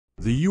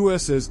The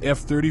U.S.As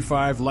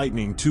F-35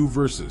 Lightning II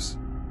versus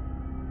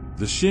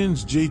the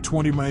CHAINIES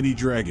J-20 Mighty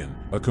Dragon,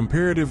 a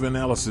comparative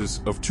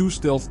analysis of two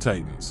stealth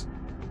titans.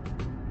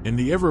 In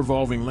the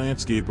ever-evolving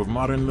landscape of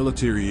modern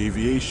military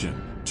aviation,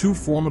 two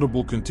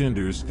formidable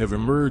contenders have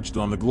emerged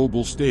on the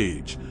global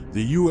stage: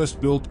 the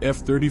U.S.-built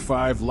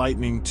F-35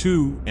 Lightning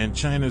II and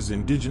China's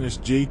indigenous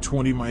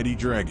J-20 Mighty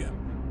Dragon.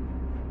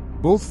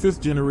 Both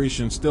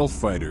fifth-generation stealth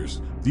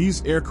fighters,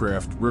 these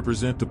aircraft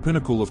represent the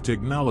pinnacle of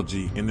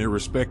technology in their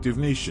respective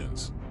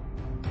nations.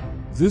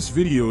 This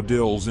video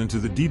delves into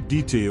the deep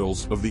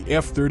details of the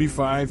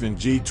F-35 and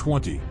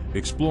J-20,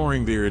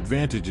 exploring their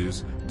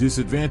advantages,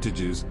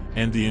 disadvantages,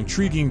 and the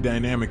intriguing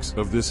dynamics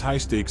of this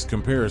high-stakes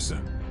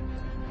comparison.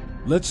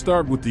 Let's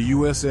start with the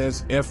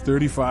U.S.As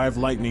F-35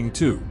 Lightning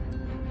II.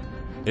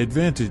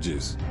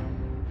 Advantages.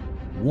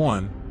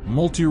 1.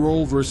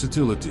 Multi-role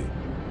versatility.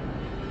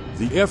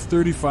 The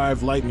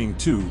F-35 Lightning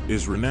II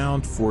is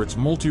renowned for its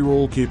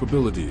multi-role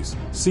capabilities,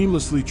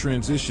 seamlessly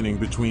transitioning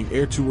between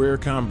air-to-air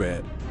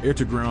combat,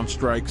 air-to-ground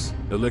strikes,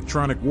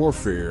 electronic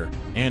warfare,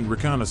 and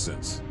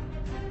reconnaissance.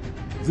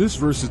 This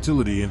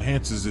versatility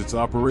enhances its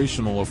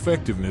operational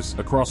effectiveness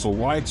across a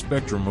wide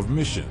spectrum of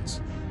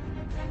missions.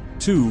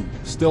 2.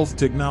 Stealth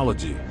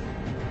technology.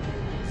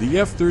 The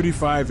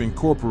F-35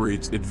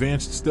 incorporates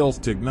advanced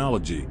stealth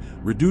technology,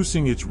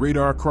 reducing its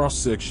radar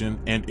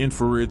cross-section and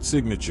infrared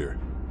signature.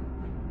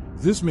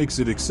 This makes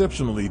it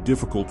exceptionally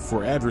difficult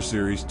for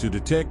adversaries to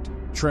detect,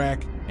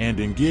 track, and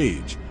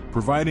engage,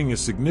 providing a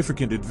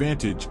significant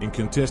advantage in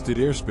contested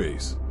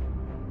airspace.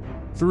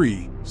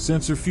 3.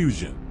 Sensor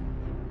fusion.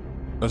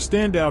 A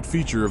standout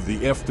feature of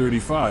the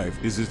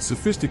F-35 is its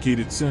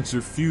sophisticated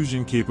sensor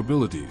fusion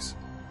capabilities.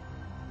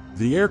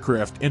 The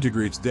aircraft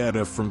integrates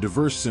data from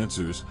diverse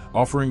sensors,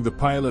 offering the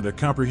pilot a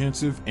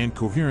comprehensive and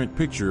coherent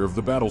picture of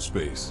the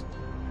battlespace.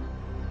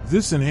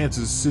 This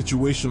enhances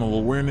situational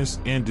awareness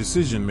and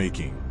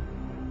decision-making.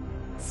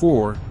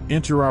 4.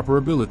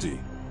 Interoperability.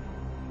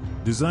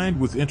 Designed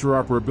with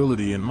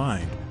interoperability in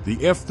mind,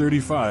 the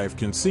F-35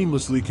 can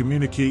seamlessly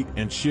communicate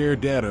and share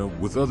data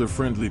with other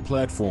friendly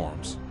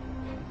platforms.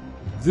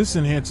 This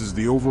enhances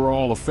the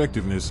overall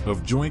effectiveness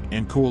of joint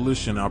and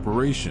coalition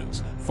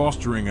operations,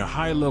 fostering a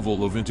high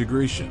level of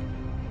integration.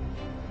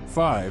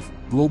 5.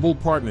 Global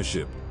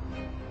partnership.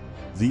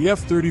 The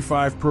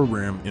F-35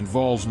 program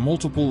involves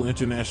multiple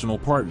international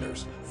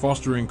partners,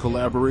 fostering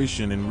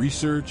collaboration in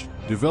research,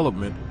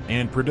 development,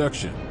 and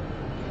production.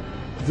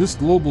 This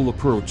global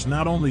approach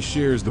not only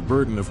shares the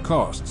burden of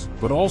costs,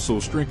 but also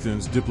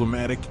strengthens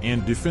diplomatic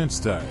and defense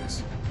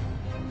ties.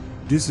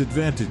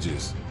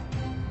 Disadvantages.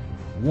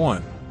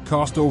 1.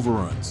 Cost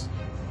overruns.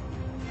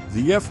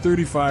 The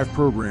F-35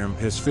 program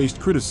has faced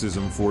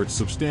criticism for its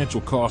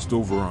substantial cost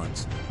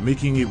overruns,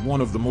 making it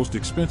one of the most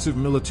expensive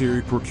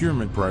military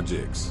procurement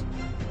projects.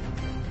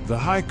 The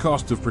high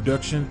cost of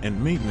production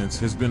and maintenance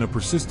has been a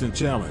persistent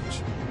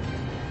challenge.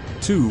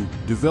 2.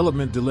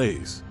 Development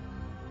delays.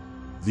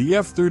 The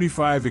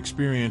F-35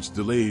 experienced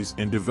delays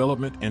in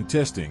development and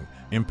testing,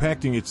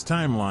 impacting its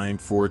timeline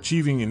for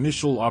achieving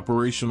initial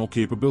operational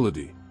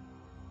capability.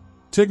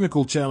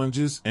 Technical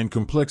challenges and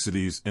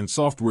complexities in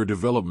software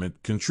development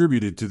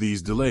contributed to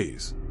these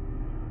delays.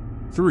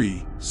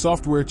 3.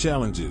 Software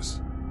challenges.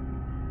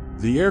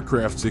 The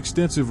aircraft's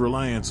extensive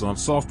reliance on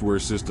software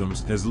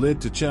systems has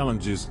led to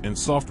challenges in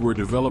software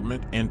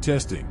development and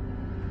testing.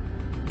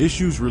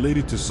 Issues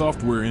related to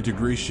software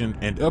integration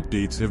and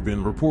updates have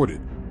been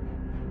reported.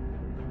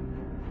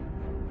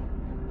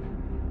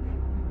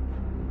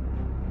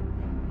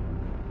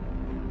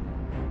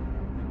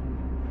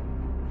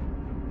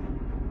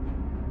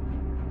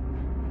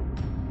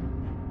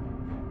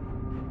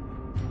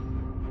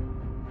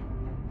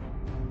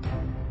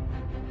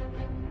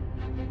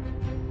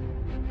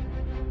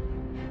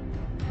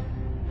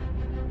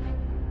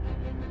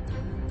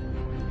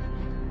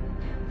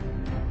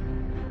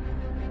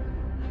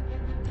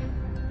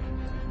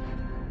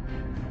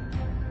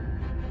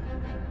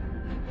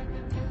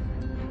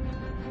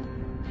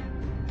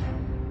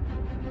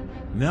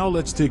 Now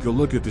let's take a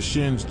look at the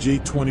CHAINIES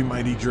J-20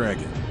 Mighty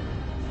Dragon.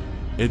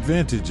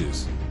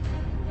 Advantages.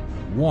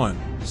 1.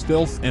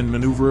 Stealth and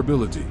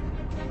maneuverability.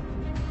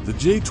 The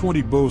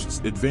J-20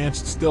 boasts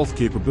advanced stealth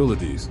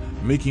capabilities,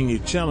 making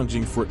it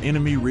challenging for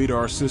enemy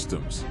radar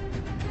systems.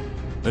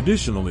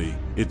 Additionally,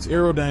 its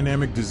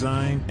aerodynamic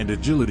design and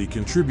agility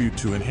contribute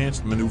to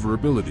enhanced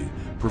maneuverability,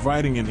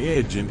 providing an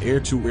edge in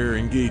air-to-air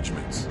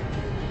engagements.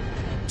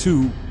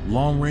 2.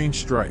 Long-range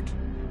strike.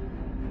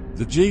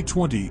 The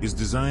J-20 is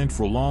designed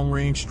for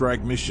long-range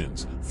strike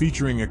missions,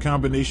 featuring a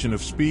combination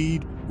of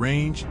speed,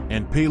 range,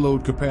 and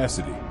payload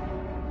capacity.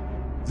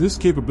 This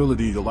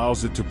capability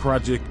allows it to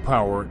project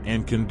power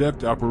and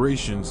conduct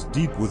operations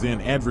deep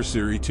within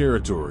adversary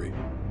territory.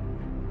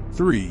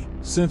 3.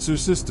 Sensor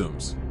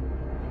systems.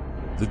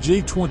 The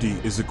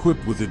J-20 is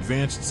equipped with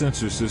advanced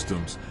sensor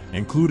systems,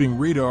 including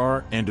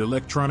radar and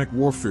electronic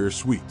warfare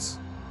suites.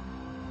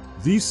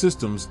 These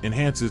systems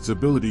enhance its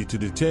ability to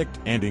detect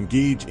and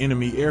engage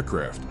enemy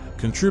aircraft,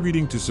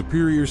 contributing to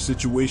superior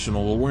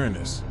situational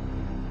awareness.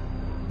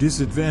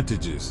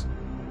 Disadvantages.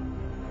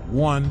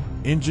 1.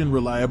 Engine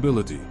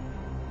reliability.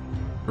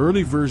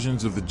 Early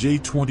versions of the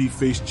J-20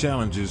 faced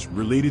challenges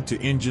related to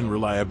engine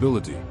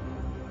reliability.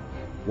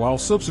 While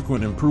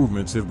subsequent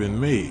improvements have been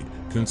made,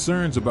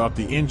 concerns about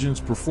the engine's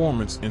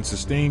performance in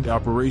sustained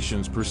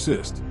operations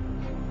persist.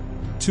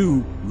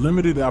 2.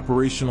 Limited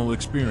operational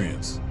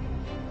experience.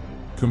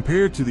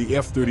 Compared to the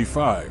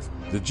F-35,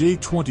 the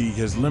J-20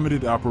 has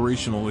limited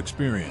operational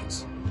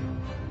experience.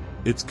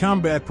 Its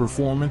combat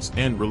performance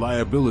and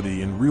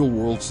reliability in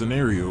real-world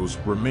scenarios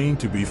remain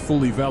to be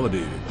fully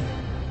validated.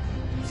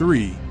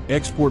 3.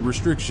 Export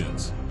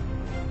restrictions.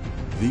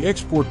 The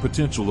export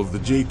potential of the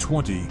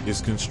J-20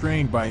 is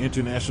constrained by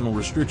international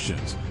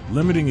restrictions,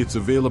 limiting its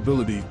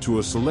availability to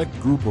a select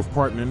group of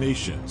partner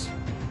nations.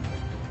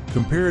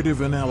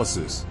 Comparative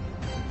analysis.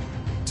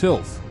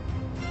 Stealth.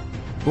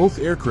 Both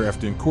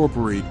aircraft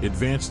incorporate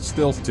advanced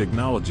stealth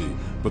technology,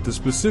 but the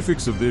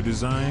specifics of their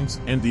designs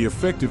and the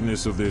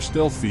effectiveness of their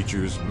stealth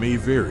features may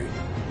vary.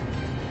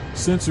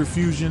 Sensor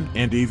fusion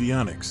and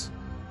avionics.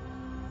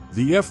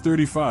 The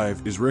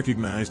F-35 is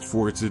recognized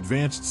for its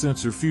advanced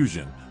sensor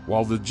fusion,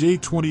 while the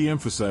J-20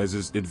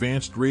 emphasizes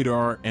advanced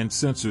radar and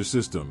sensor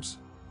systems.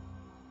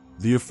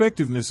 The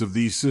effectiveness of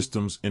these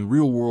systems in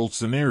real-world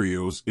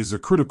scenarios is a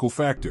critical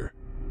factor.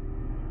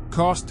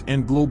 Cost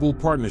and global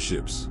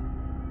partnerships.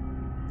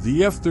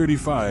 The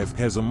F-35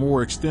 has a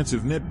more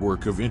extensive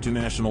network of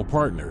international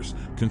partners,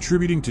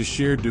 contributing to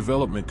shared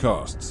development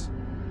costs.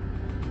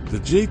 The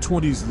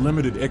J-20's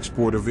limited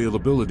export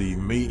availability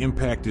may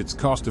impact its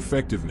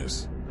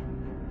cost-effectiveness.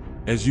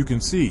 As you can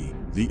see,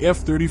 the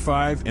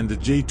F-35 and the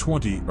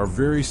J-20 are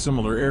very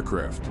similar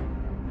aircraft.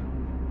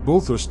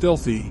 Both are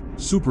stealthy,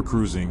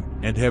 supercruising,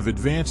 and have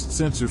advanced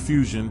sensor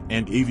fusion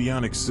and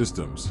avionics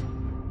systems.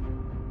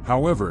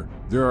 However,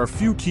 there are a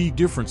few key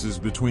differences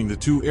between the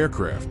two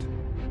aircraft.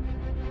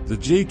 The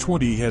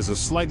J-20 has a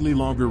slightly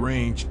longer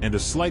range and a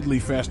slightly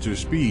faster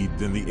speed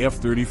than the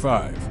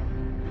F-35.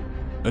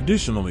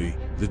 Additionally,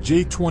 the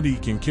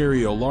J-20 can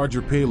carry a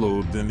larger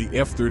payload than the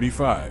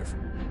F-35.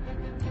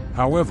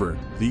 However,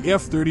 the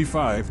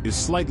F-35 is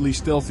slightly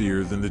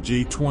stealthier than the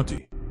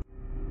J-20.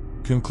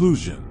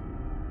 Conclusion.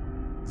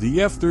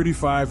 The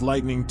F-35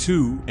 Lightning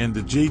II and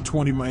the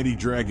J-20 Mighty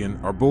Dragon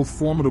are both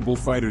formidable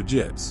fighter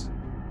jets.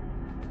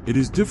 It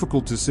is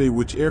difficult to say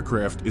which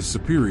aircraft is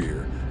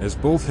superior, as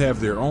both have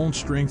their own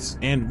strengths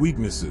and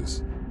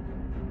weaknesses.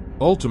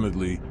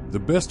 Ultimately, the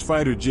best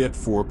fighter jet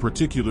for a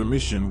particular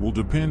mission will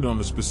depend on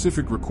the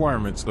specific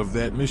requirements of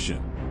that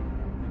mission.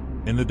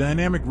 In the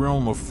dynamic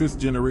realm of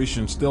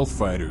fifth-generation stealth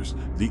fighters,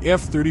 the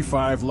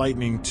F-35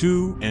 Lightning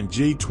II and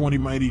J-20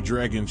 Mighty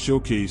Dragon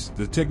showcase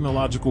the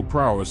technological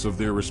prowess of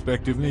their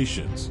respective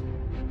nations.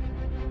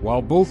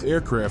 While both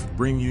aircraft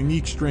bring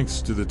unique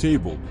strengths to the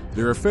table,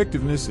 their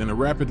effectiveness in a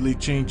rapidly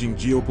changing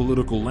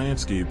geopolitical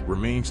landscape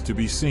remains to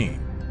be seen.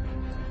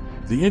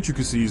 The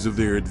intricacies of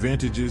their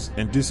advantages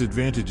and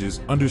disadvantages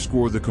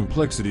underscore the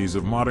complexities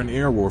of modern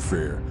air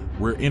warfare,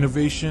 where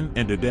innovation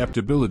and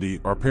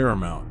adaptability are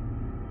paramount.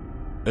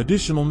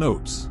 Additional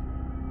notes.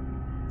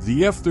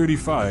 The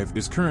F-35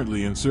 is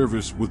currently in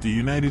service with the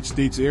United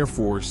States Air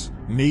Force,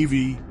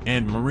 Navy,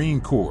 and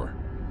Marine Corps.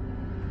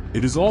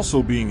 It is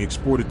also being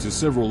exported to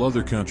several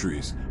other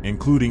countries,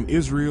 including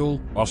Israel,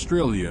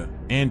 Australia,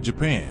 and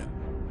Japan.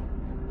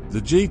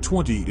 The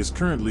J-20 is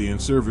currently in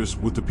service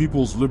with the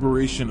People's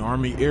Liberation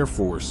Army Air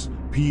Force,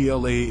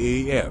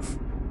 PLAAF.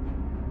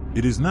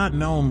 It is not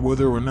known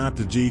whether or not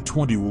the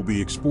J-20 will be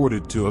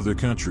exported to other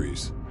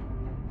countries.